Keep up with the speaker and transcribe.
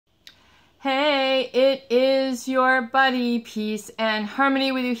Hey, it is your buddy, Peace and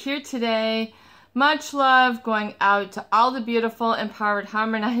Harmony with you here today. Much love going out to all the beautiful, empowered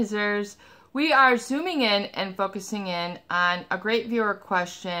harmonizers. We are zooming in and focusing in on a great viewer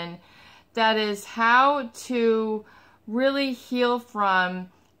question that is how to really heal from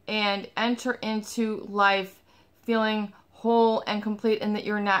and enter into life feeling whole and complete and that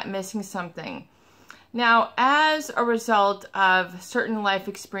you're not missing something. Now, as a result of certain life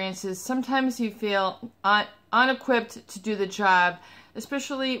experiences, sometimes you feel unequipped to do the job,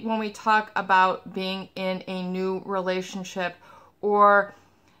 especially when we talk about being in a new relationship or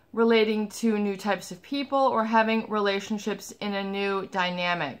relating to new types of people or having relationships in a new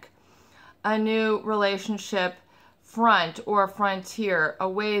dynamic, a new relationship front or frontier, a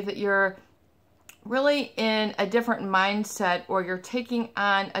way that you're really in a different mindset or you're taking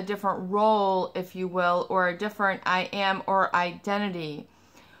on a different role, if you will, or a different I am or identity,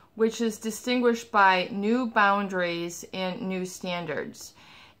 which is distinguished by new boundaries and new standards.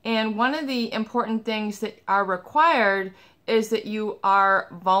 And one of the important things that are required is that you are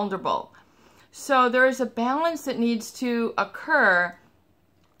vulnerable. So there is a balance that needs to occur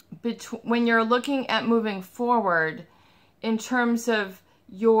when you're looking at moving forward in terms of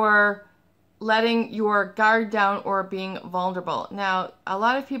your letting your guard down or being vulnerable. Now, a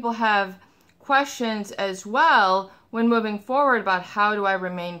lot of people have questions as well when moving forward about how do I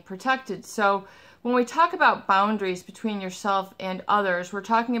remain protected. So when we talk about boundaries between yourself and others, we're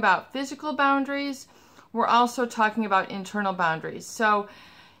talking about physical boundaries. We're also talking about internal boundaries. So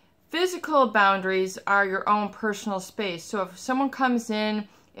physical boundaries are your own personal space. So if someone comes in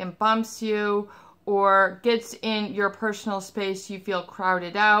and bumps you or gets in your personal space, you feel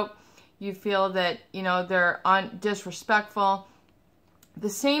crowded out, you feel that, they're disrespectful. The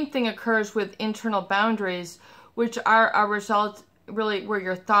same thing occurs with internal boundaries, which are a result really where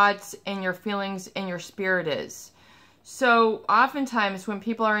your thoughts and your feelings and your spirit is. So oftentimes when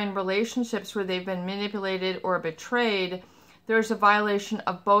people are in relationships where they've been manipulated or betrayed, there's a violation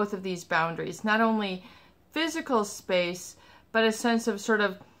of both of these boundaries. Not only physical space, but a sense of sort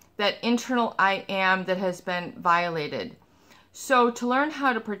of that internal I am that has been violated. So to learn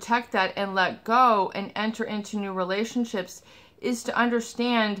how to protect that and let go and enter into new relationships is to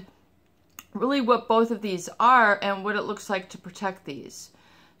understand really what both of these are and what it looks like to protect these.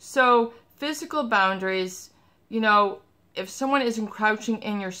 So physical boundaries, if someone is encroaching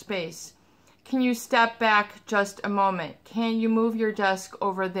in your space, can you step back just a moment? Can you move your desk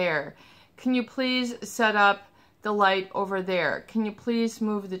over there? Can you please set up the light over there? Can you please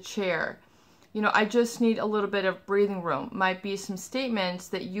move the chair? I just need a little bit of breathing room. Might be some statements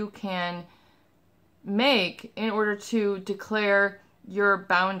that you can make in order to declare your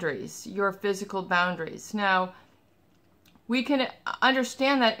boundaries, your physical boundaries. Now, we can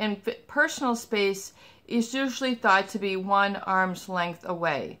understand that in personal space is usually thought to be 1 arm's length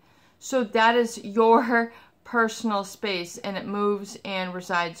away. So that is your personal space and it moves and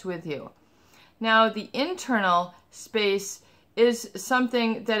resides with you. Now, the internal space is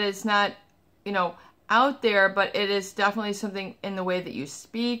something that is not out there, but it is definitely something in the way that you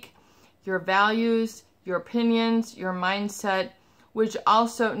speak, your values, your opinions, your mindset, which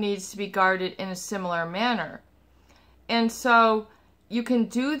also needs to be guarded in a similar manner. And so you can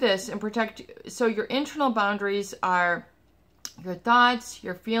do this and protect. So your internal boundaries are your thoughts,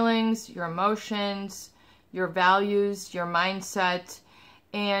 your feelings, your emotions, your values, your mindset,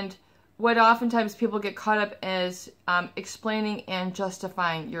 and what oftentimes people get caught up as explaining and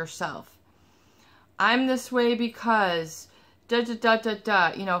justifying yourself. I'm this way because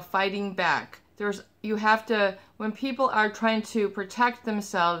fighting back. You have to, when people are trying to protect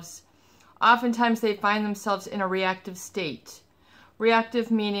themselves, oftentimes they find themselves in a reactive state.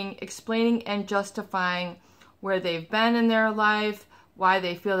 Reactive meaning explaining and justifying where they've been in their life, why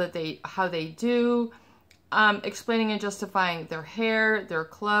they feel how they do, explaining and justifying their hair, their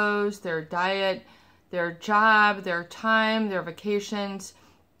clothes, their diet, their job, their time, their vacations,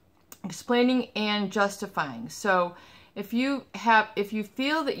 explaining and justifying. So if you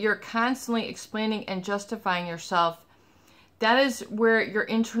feel that you're constantly explaining and justifying yourself, that is where your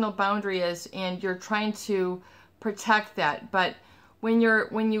internal boundary is and you're trying to protect that. But when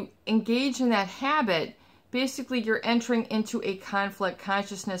you engage in that habit, basically you're entering into a conflict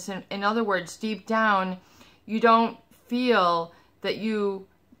consciousness. In other words, deep down, you don't feel that you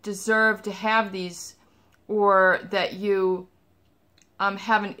deserve to have these or that you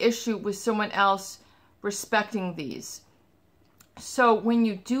have an issue with someone else respecting these. So when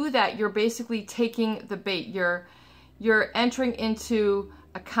you do that, you're basically taking the bait. You're entering into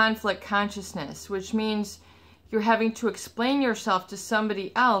a conflict consciousness, which means you're having to explain yourself to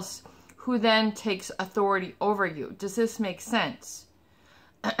somebody else who then takes authority over you. Does this make sense?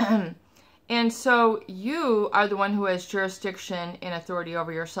 And so you are the one who has jurisdiction and authority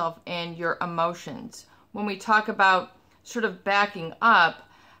over yourself and your emotions. When we talk about sort of backing up,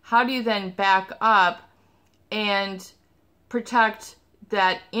 how do you then back up and protect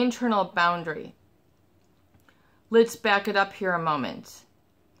that internal boundary? Let's back it up here a moment.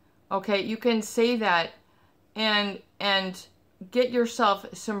 Okay, you can say that and get yourself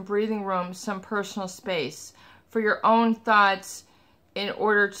some breathing room, some personal space for your own thoughts in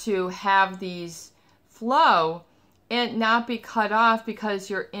order to have these flow and not be cut off because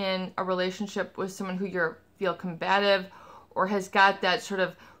you're in a relationship with someone who you feel combative or has got that sort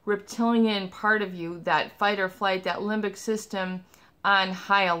of reptilian part of you, that fight or flight, that limbic system on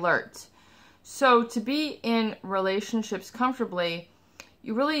high alert. So to be in relationships comfortably,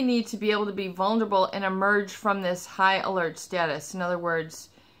 you really need to be able to be vulnerable and emerge from this high alert status. In other words,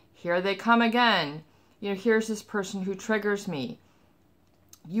 here they come again. Here's this person who triggers me.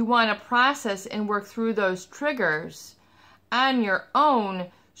 You want to process and work through those triggers on your own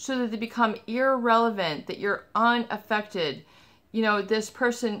so that they become irrelevant, that you're unaffected. This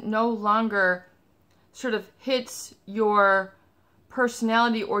person no longer sort of hits your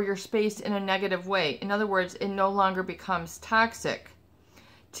personality or your space in a negative way. In other words, it no longer becomes toxic.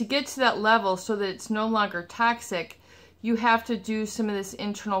 To get to that level so that it's no longer toxic, you have to do some of this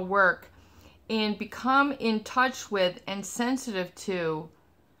internal work and become in touch with and sensitive to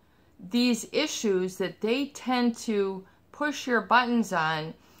these issues that they tend to push your buttons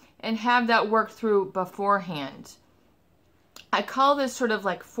on, and have that work through beforehand. I call this sort of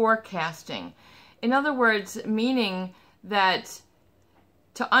like forecasting. In other words, meaning that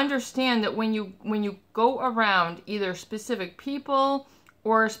to understand that when you go around either specific people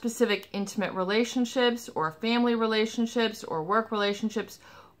or specific intimate relationships or family relationships or work relationships,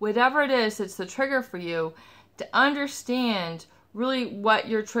 whatever it is that's the trigger for you, to understand really what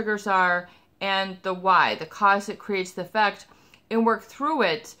your triggers are and the why, the cause that creates the effect, and work through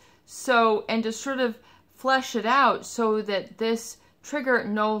it. So, and to sort of flesh it out so that this trigger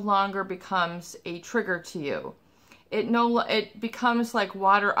no longer becomes a trigger to you. It becomes like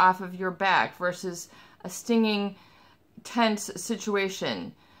water off of your back versus a stinging, tense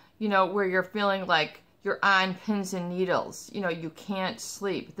situation, where you're feeling like you're on pins and needles. You can't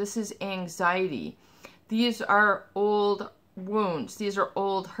sleep. This is anxiety. These are old wounds. These are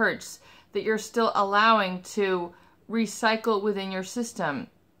old hurts that you're still allowing to recycle within your system.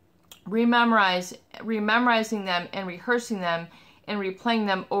 Rememorizing them and rehearsing them and replaying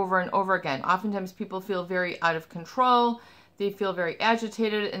them over and over again. Oftentimes people feel very out of control, they feel very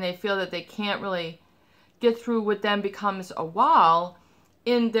agitated, and they feel that they can't really get through what then becomes a wall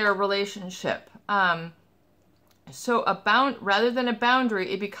in their relationship. So rather than a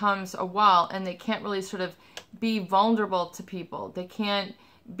boundary, it becomes a wall, and they can't really sort of be vulnerable to people. They can't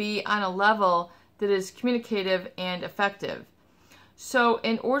be on a level that is communicative and effective. So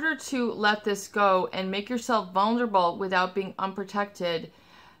in order to let this go and make yourself vulnerable without being unprotected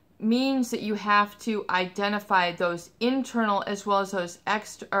means that you have to identify those internal as well as those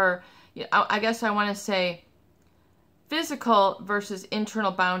external, I guess I want to say physical versus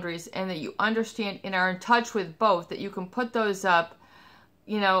internal boundaries, and that you understand and are in touch with both, that you can put those up,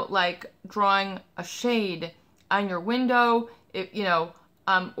 like drawing a shade on your window,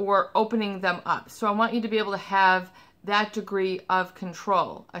 or opening them up. So I want you to be able to have that degree of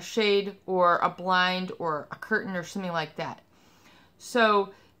control, a shade or a blind or a curtain or something like that.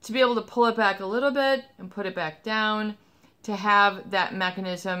 So to be able to pull it back a little bit and put it back down, to have that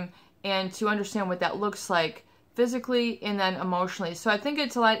mechanism and to understand what that looks like physically and then emotionally. So I think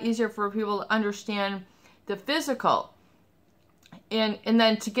it's a lot easier for people to understand the physical and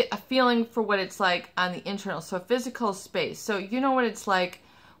then to get a feeling for what it's like on the internal. So physical space. So you know what it's like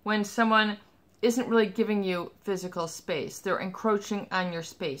when someone isn't really giving you physical space. They're encroaching on your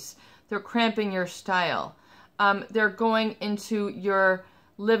space. They're cramping your style. They're going into your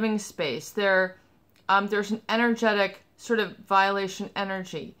living space. There's an energetic sort of violation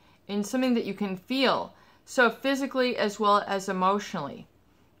energy in something that you can feel. So physically as well as emotionally.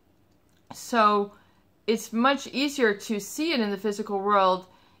 So it's much easier to see it in the physical world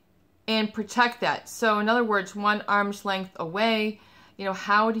and protect that. So in other words, one arm's length away,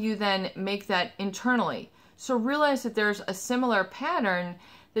 how do you then make that internally? So realize that there's a similar pattern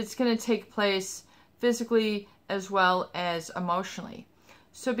that's going to take place physically as well as emotionally.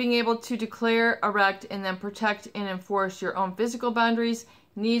 So being able to declare, erect, and then protect and enforce your own physical boundaries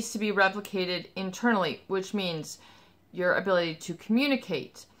needs to be replicated internally, which means your ability to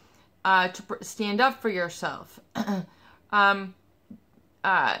communicate, to stand up for yourself,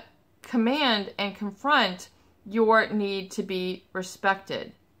 command and confront your need to be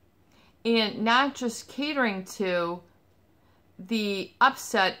respected, and not just catering to the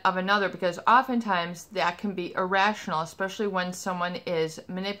upset of another, because oftentimes that can be irrational, especially when someone is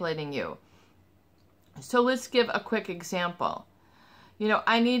manipulating you. So let's give a quick example.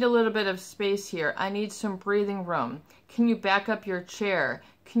 I need a little bit of space here. I need some breathing room. Can you back up your chair?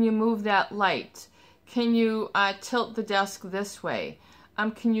 Can you move that light? Can you tilt the desk this way?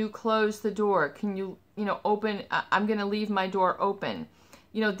 Can you close the door? Can you, open? I'm going to leave my door open.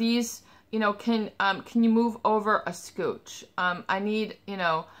 These, can you move over a scooch? I need,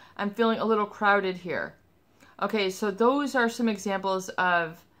 I'm feeling a little crowded here. Okay, so those are some examples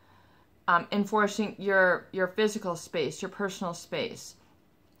of enforcing your physical space, your personal space,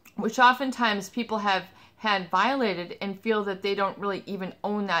 which oftentimes people have had violated and feel that they don't really even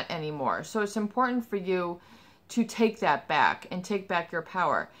own that anymore. So it's important for you to take that back and take back your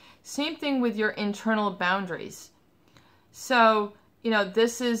power. Same thing with your internal boundaries. So,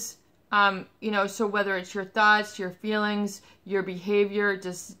 this is, so whether it's your thoughts, your feelings, your behavior,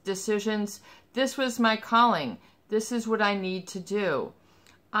 decisions, this was my calling. This is what I need to do.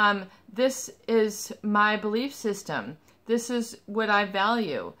 This is my belief system. This is what I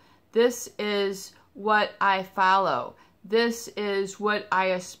value. This is what I follow. This is what I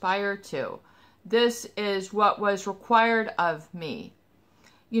aspire to. This is what was required of me.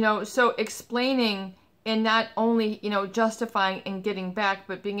 So explaining and not only, justifying and getting back,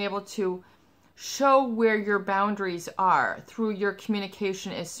 but being able to show where your boundaries are through your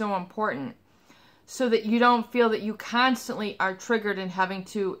communication is so important, so that you don't feel that you constantly are triggered in having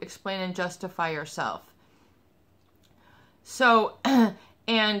to explain and justify yourself. So,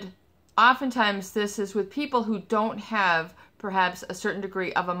 and oftentimes this is with people who don't have perhaps a certain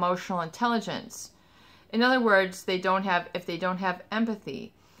degree of emotional intelligence. In other words, if they don't have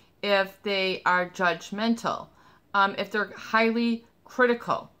empathy, if they are judgmental, if they're highly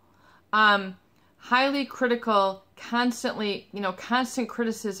critical, constantly, constant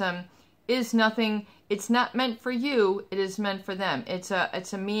criticism is nothing. It's not meant for you. It is meant for them. It's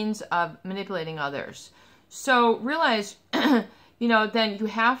a means of manipulating others. So realize, then you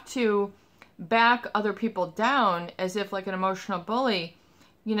have to back other people down as if like an emotional bully.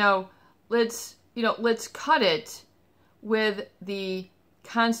 Let's cut it with the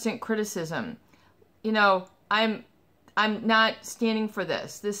constant criticism. I'm not standing for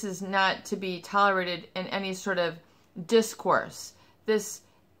this. This is not to be tolerated in any sort of discourse.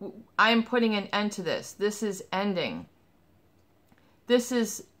 I'm putting an end to this. This is ending. This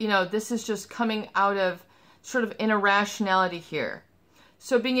is just coming out of sort of an irrationality here.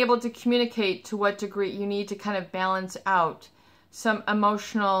 So being able to communicate to what degree you need to kind of balance out some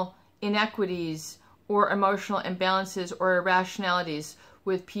emotional inequities or emotional imbalances or irrationalities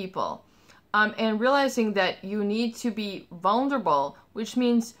with people. And realizing that you need to be vulnerable, which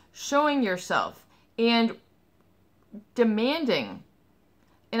means showing yourself and demanding.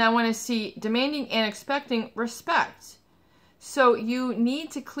 And I want to see demanding and expecting respect. So you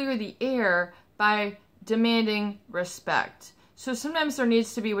need to clear the air by demanding respect. So sometimes there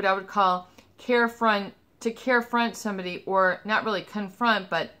needs to be what I would call carefront somebody, or not really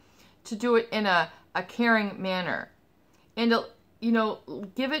confront, but to do it in a caring manner. And,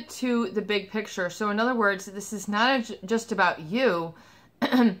 give it to the big picture. So in other words, this is not just about you.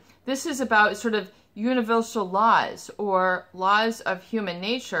 This is about sort of universal laws or laws of human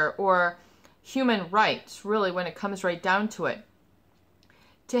nature or human rights, really, when it comes right down to it.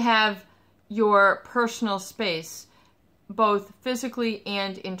 To have your personal space, both physically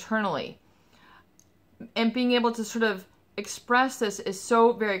and internally. And being able to sort of express this is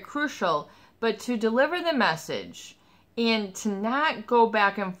so very crucial, but to deliver the message and to not go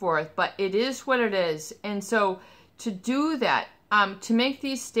back and forth, but it is what it is. And so to do that, to make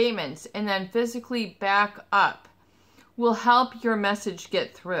these statements and then physically back up will help your message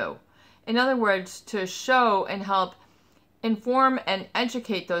get through. In other words, to show and help inform and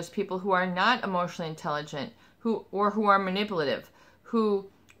educate those people who are not emotionally intelligent, who are manipulative, who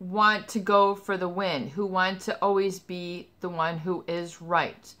want to go for the win, who want to always be the one who is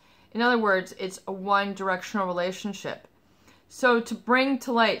right. In other words, it's a one-directional relationship. So to bring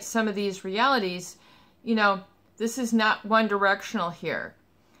to light some of these realities, this is not one-directional here.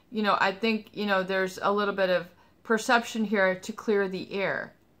 I think, there's a little bit of perception here to clear the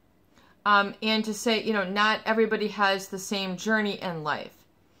air. And to say, not everybody has the same journey in life.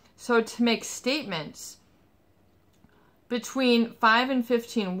 So to make statements between 5 and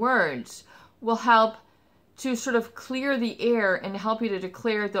 15 words will help to sort of clear the air and help you to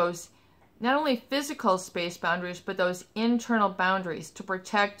declare those not only physical space boundaries, but those internal boundaries to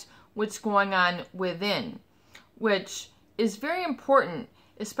protect what's going on within, which is very important,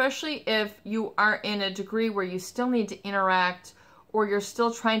 especially if you are in a degree where you still need to interact or you're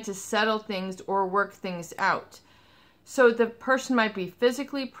still trying to settle things or work things out. So the person might be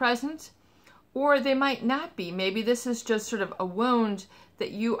physically present, or they might not be. Maybe this is just sort of a wound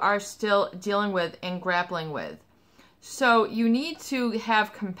that you are still dealing with and grappling with. So you need to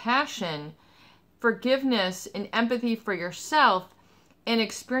have compassion, forgiveness, and empathy for yourself and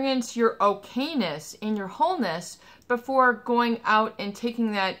experience your okayness and your wholeness before going out and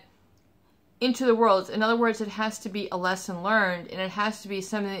taking that into the world. In other words, it has to be a lesson learned, and it has to be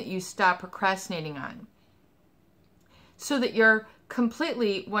something that you stop procrastinating on, so that you're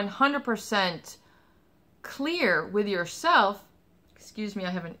completely 100% clear with yourself. Excuse me, I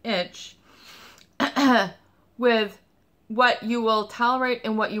have an itch. With what you will tolerate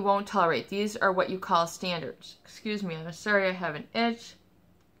and what you won't tolerate. These are what you call standards. Excuse me, I'm sorry, I have an itch.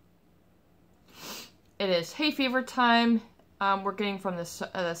 It is hay fever time. We're getting from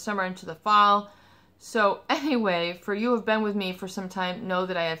the summer into the fall. So anyway, for you who have been with me for some time, know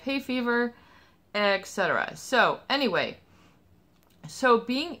that I have hay fever, etc. So anyway, so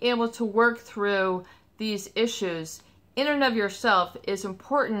being able to work through these issues in and of yourself is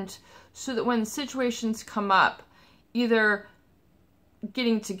important, so that when situations come up, either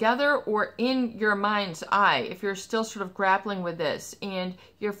getting together or in your mind's eye, if you're still sort of grappling with this and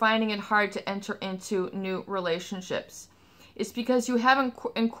you're finding it hard to enter into new relationships, it's because you haven't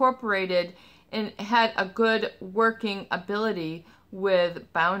incorporated and had a good working ability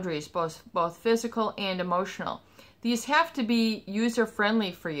with boundaries, both physical and emotional. These have to be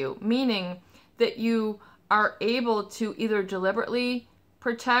user-friendly for you, meaning that you are able to either deliberately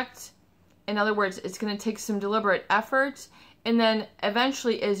protect. In other words, it's going to take some deliberate effort, and then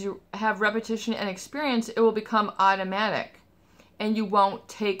eventually, as you have repetition and experience, it will become automatic, and you won't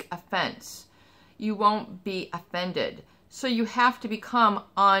take offense. You won't be offended. So you have to become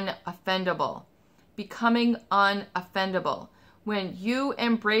unoffendable. Becoming unoffendable. When you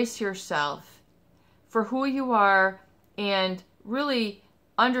embrace yourself for who you are and really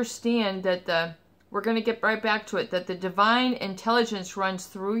understand that we're going to get right back to it, that the divine intelligence runs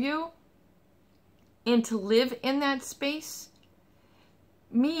through you, and to live in that space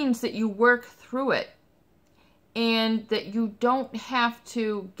means that you work through it, and that you don't have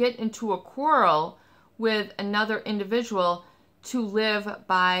to get into a quarrel with another individual to live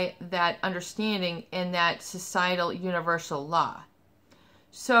by that understanding and that societal universal law.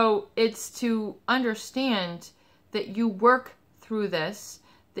 So it's to understand that you work through this,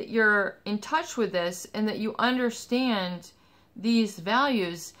 that you're in touch with this, and that you understand these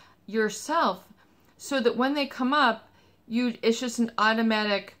values yourself, so that when they come up, it's just an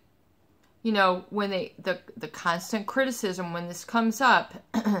automatic, when the constant criticism, when this comes up,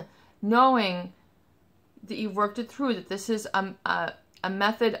 knowing that you've worked it through, that this is a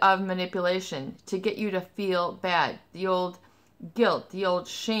method of manipulation to get you to feel bad, the old guilt, the old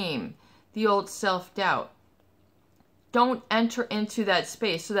shame, the old self-doubt. Don't enter into that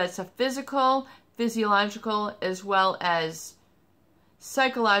space. So that's a physical, physiological, as well as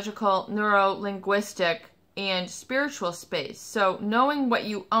psychological, neuro-linguistic, and spiritual space. So knowing what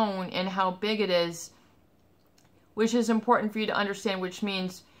you own and how big it is, which is important for you to understand, which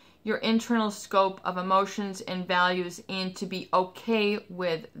means your internal scope of emotions and values, and to be okay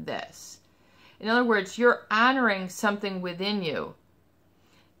with this. In other words, you're honoring something within you.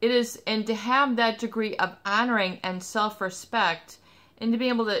 It is, and to have that degree of honoring and self-respect, and to be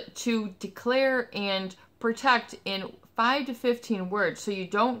able to declare and protect in 5 to 15 words, so you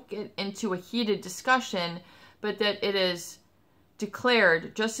don't get into a heated discussion, but that it is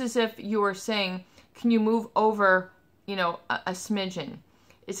declared, just as if you were saying, can you move over, a smidgen?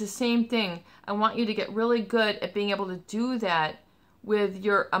 It's the same thing. I want you to get really good at being able to do that with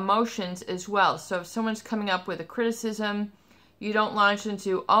your emotions as well. So if someone's coming up with a criticism, you don't launch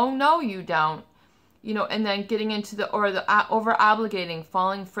into, oh no, you don't, and then getting into the over-obligating,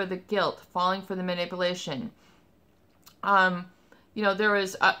 falling for the guilt, falling for the manipulation. There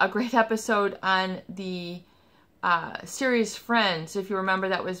was a great episode on the series Friends. If you remember,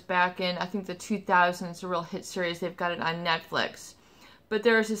 that was back in, I think, the 2000s, a real hit series. They've got it on Netflix. But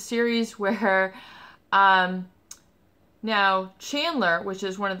there is a series where now Chandler, which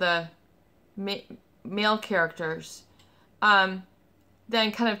is one of the male characters, then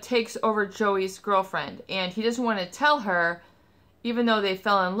kind of takes over Joey's girlfriend. And he doesn't want to tell her, even though they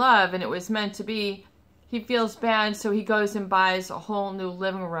fell in love and it was meant to be. He feels bad, so he goes and buys a whole new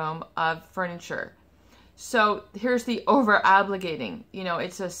living room of furniture. So here's the over-obligating.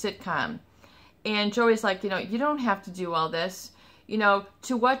 It's a sitcom. And Joey's like, you don't have to do all this. You know,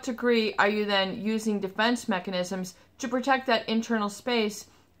 to what degree are you then using defense mechanisms to protect that internal space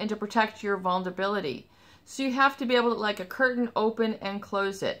and to protect your vulnerability? So you have to be able to, like a curtain, open and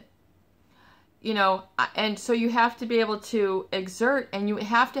close it. You know, and so you have to be able to exert, and you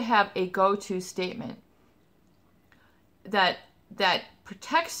have to have a go-to statement that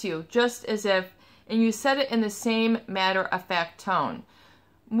protects you, just as if, and you said it in the same matter-of-fact tone.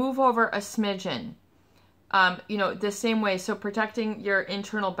 Move over a smidgen. You know, the same way. So protecting your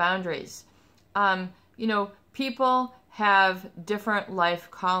internal boundaries. You know, people have different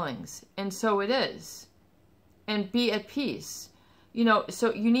life callings, and so it is. And be at peace. You know,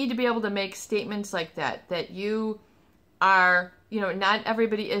 so you need to be able to make statements like that, that you are, you know, not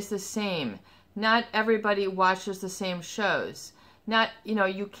everybody is the same. Not everybody watches the same shows. Not, you know,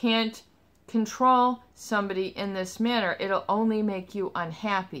 you can't control somebody in this manner. It'll only make you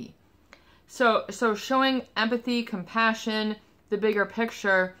unhappy. So showing empathy, compassion, the bigger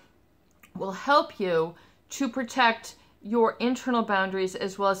picture will help you to protect your internal boundaries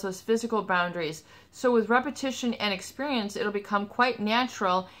as well as those physical boundaries. So with repetition and experience, it'll become quite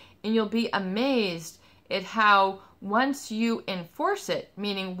natural, and you'll be amazed at how once you enforce it,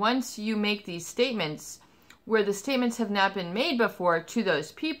 meaning once you make these statements where the statements have not been made before to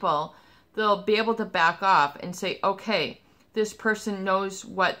those people, they'll be able to back off and say, okay, this person knows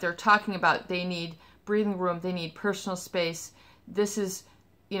what they're talking about. They need breathing room. They need personal space. This is,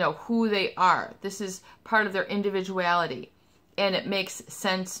 you know, who they are. This is part of their individuality, and it makes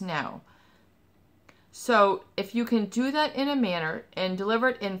sense now. So if you can do that in a manner and deliver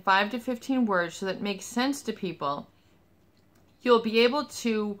it in 5 to 15 words so that it makes sense to people, you'll be able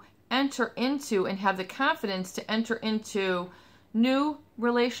to enter into and have the confidence to enter into new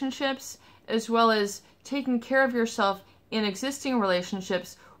relationships, as well as taking care of yourself in existing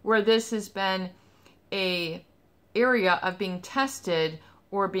relationships where this has been a area of being tested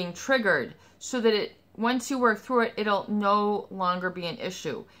or being triggered, so that it, once you work through it, it'll no longer be an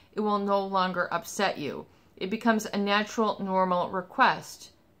issue. It will no longer upset you. It becomes a natural, normal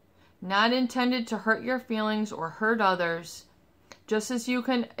request, not intended to hurt your feelings or hurt others, just as you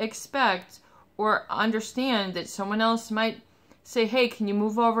can expect or understand that someone else might say, hey, can you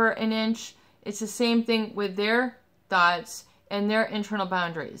move over an inch? It's the same thing with their thoughts and their internal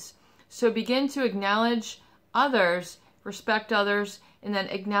boundaries. So begin to acknowledge others, respect others, and then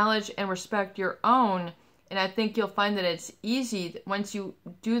acknowledge and respect your own. And I think you'll find that it's easy. Once you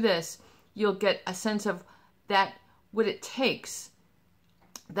do this, you'll get a sense of that, what it takes,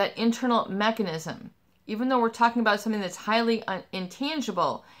 that internal mechanism. Even though we're talking about something that's highly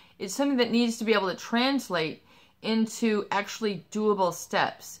intangible, it's something that needs to be able to translate into actually doable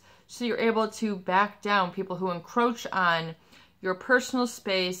steps. So you're able to back down people who encroach on your personal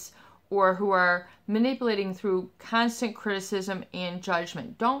space or who are manipulating through constant criticism and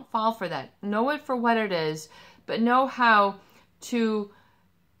judgment. Don't fall for that. Know it for what it is, but know how to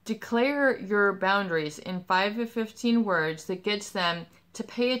declare your boundaries in 5 to 15 words that gets them to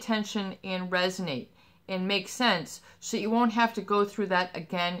pay attention and resonate and make sense, so you won't have to go through that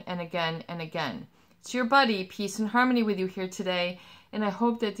again and again and again. It's your buddy, Peace and Harmony, with you here today, and I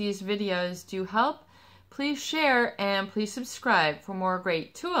hope that these videos do help. Please share and please subscribe for more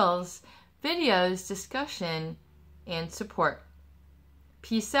great tools, videos, discussion, and support.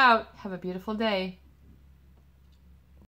 Peace out. Have a beautiful day.